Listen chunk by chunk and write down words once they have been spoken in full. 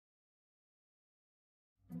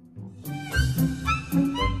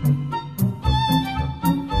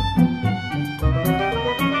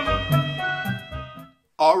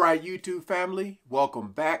All right, YouTube family,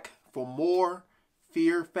 welcome back for more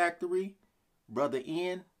Fear Factory. Brother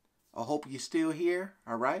Ian, I hope you're still here,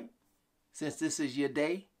 all right? Since this is your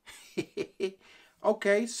day.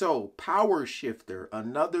 Okay, so Powershifter,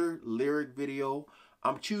 another lyric video.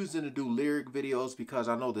 I'm choosing to do lyric videos because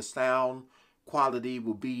I know the sound quality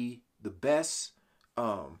will be the best.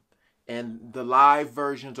 And the live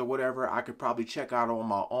versions or whatever, I could probably check out on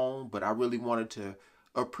my own, but I really wanted to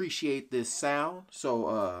appreciate this sound.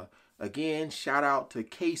 So again, shout out to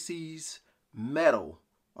Casey's Metal,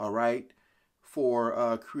 all right,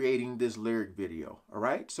 for creating this lyric video. All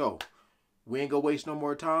right, so we ain't gonna waste no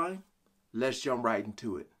more time. Let's jump right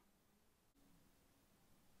into it.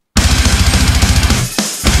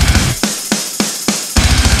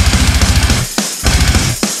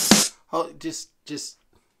 Oh, just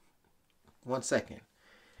 1 second.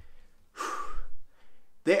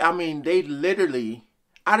 They literally,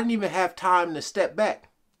 I didn't even have time to step back.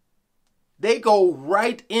 They go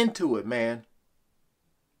right into it, man.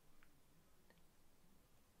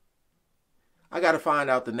 I got to find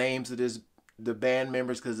out the names of the band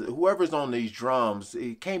members, because whoever's on these drums,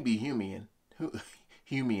 it can't be human.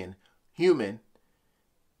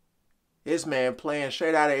 This man playing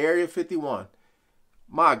straight out of Area 51.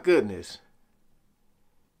 My goodness.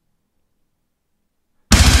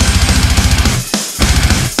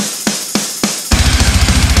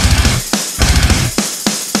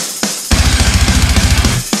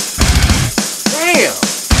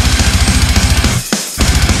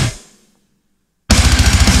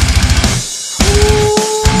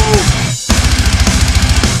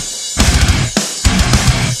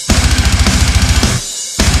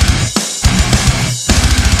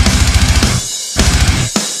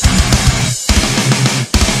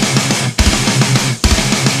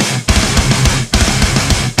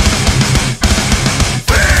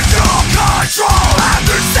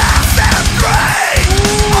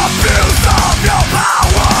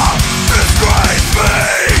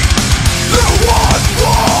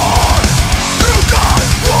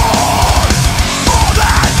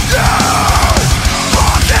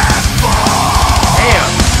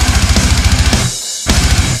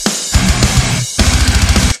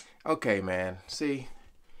 Okay, man. See,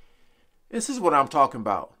 this is what I'm talking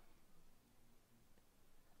about.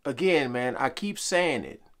 Again, man, I keep saying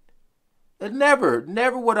it. Never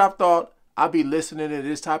would I thought I'd be listening to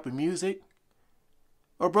this type of music.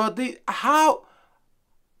 Or, bro, how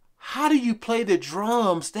do you play the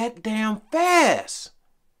drums that damn fast?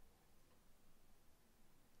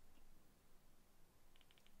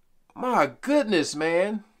 My goodness,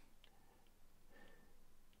 man.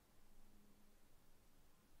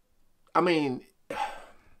 I mean,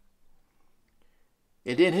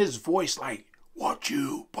 and then his voice like, what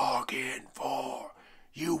you bargain for?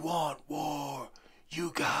 You want war,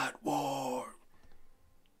 you got war.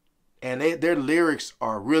 And their lyrics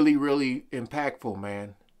are really, really impactful,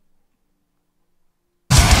 man.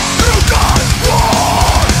 You got war,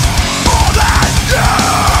 all that you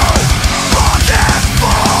bargain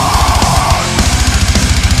for.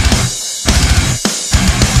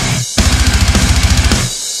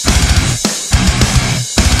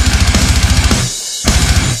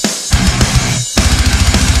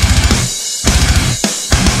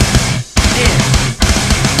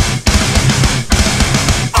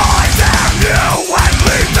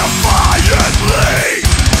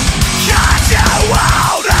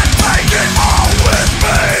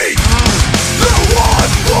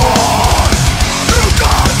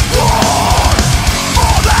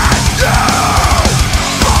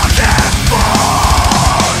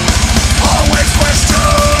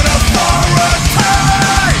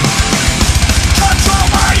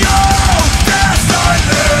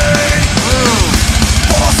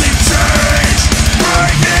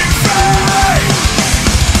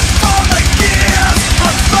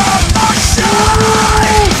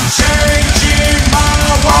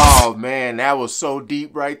 That was so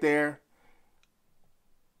deep right there.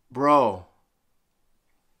 Bro.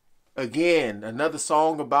 Again, another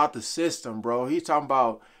song about the system, bro. He's talking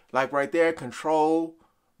about, like right there, control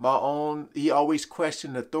my own. He always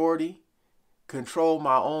questioned authority. Control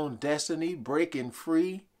my own destiny. Breaking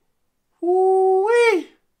free. Woo-wee.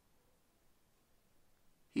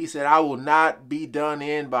 He said, I will not be done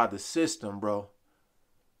in by the system, bro.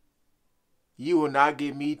 You will not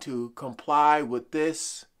get me to comply with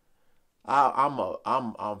this.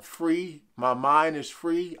 I'm free. My mind is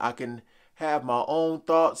free. I can have my own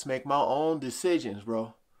thoughts, make my own decisions,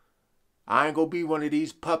 bro. I ain't gonna be one of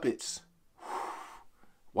these puppets.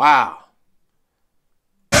 Wow.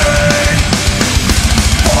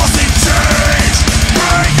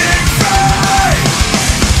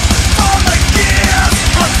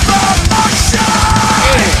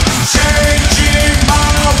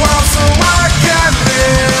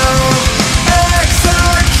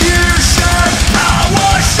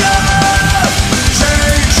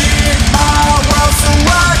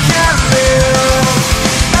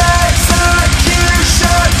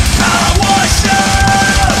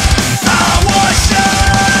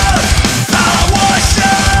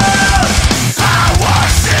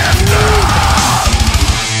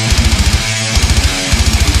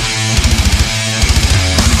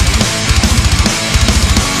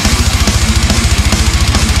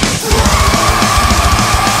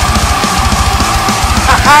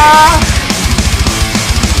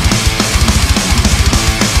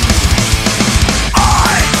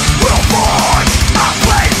 I will forge a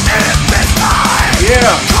place in this time.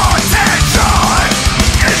 Yeah. Contention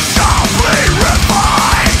is sharply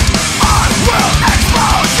refined. I will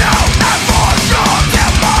expose you and force your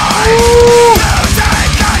demise. To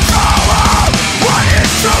take control of what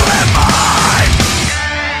is truly mine.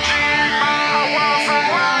 Changing my world so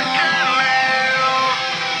I can live.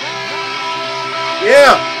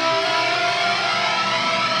 Yeah.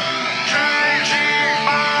 Changing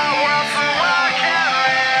my world so I can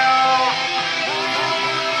live.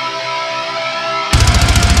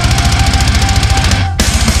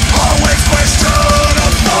 Always question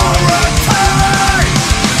authority.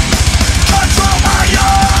 Control my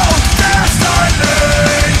own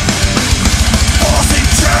destiny. Forcing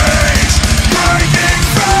change, breaking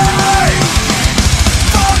free.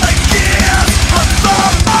 From the gears of the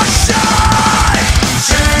machine.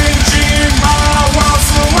 Changing my world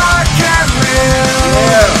so I can live.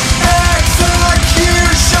 Yeah.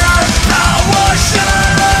 Execution,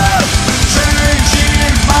 powershifter.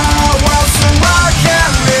 Changing my world so I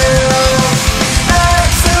can live.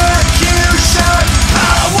 Execution,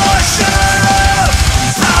 powershifter.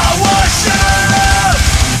 Powershifter.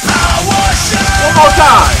 Powershifter. One more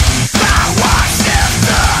time.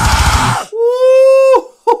 Powershifter.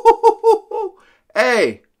 Woo!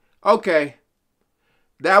 Hey, okay.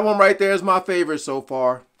 That one right there is my favorite so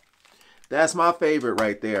far. That's my favorite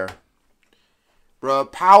right there.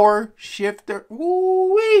 Bruh, Powershifter.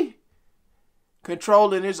 Woo-wee.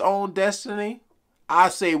 Controlling his own destiny. I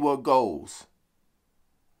say what goes.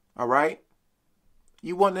 All right?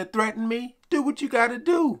 You want to threaten me? Do what you got to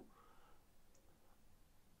do.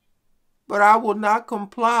 But I will not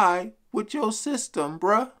comply with your system,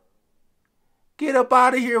 bruh. Get up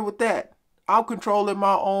out of here with that. I'm controlling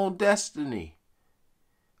my own destiny.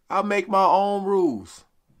 I'll make my own rules.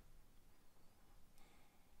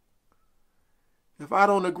 If I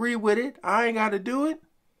don't agree with it, I ain't got to do it.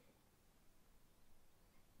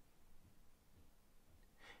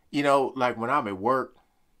 You know, like when I'm at work,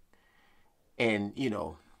 and, you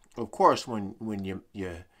know, of course, when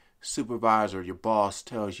your supervisor, your boss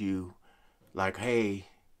tells you, like, hey,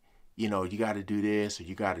 you know, you got to do this or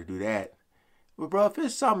you got to do that. But, bro, if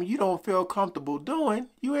it's something you don't feel comfortable doing,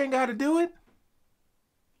 you ain't got to do it.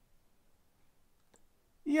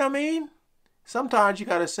 You know what I mean? Sometimes you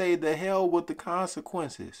got to say the hell with the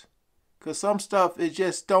consequences. Because some stuff, it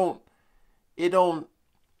just don't, you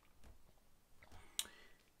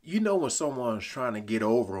know when someone's trying to get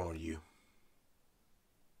over on you,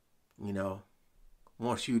 you know,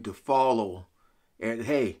 wants you to follow, and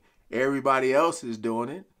hey, everybody else is doing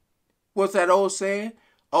it. What's that old saying?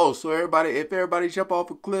 Oh, so if everybody jump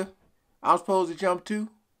off a cliff, I'm supposed to jump too?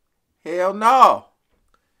 Hell no.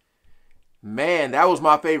 Man, that was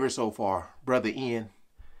my favorite so far, Brother Ian.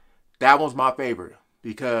 That was my favorite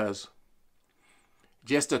because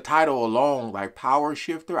just the title alone, like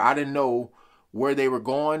Powershifter, I didn't know where they were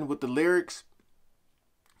going with the lyrics,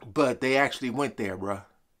 but they actually went there, bruh.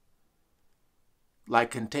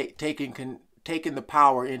 Like taking the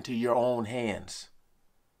power into your own hands.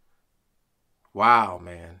 Wow,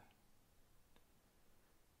 man.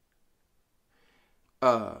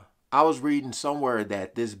 I was reading somewhere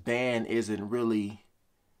that this band isn't really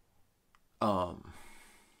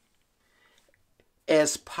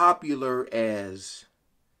as popular as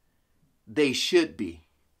they should be.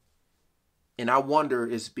 And I wonder,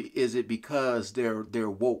 is it because they're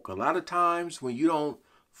woke? A lot of times when you don't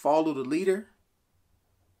follow the leader,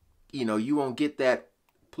 you know, you won't get that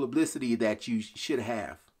publicity that you should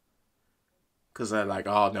have. Because they're like,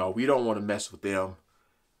 oh, no, we don't want to mess with them.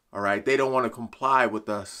 All right, they don't want to comply with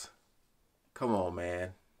us. Come on,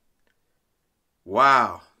 man.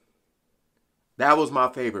 Wow. That was my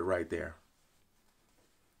favorite right there.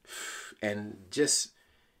 And just,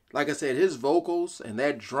 like I said, his vocals and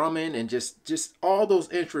that drumming and just all those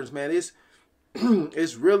instruments, man, it's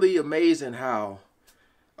really amazing how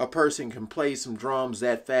a person can play some drums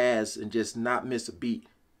that fast and just not miss a beat.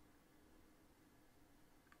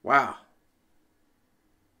 Wow.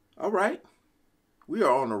 All right. We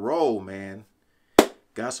are on a roll, man.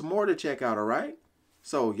 Got some more to check out, all right?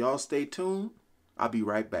 So y'all stay tuned. I'll be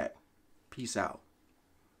right back. Peace out.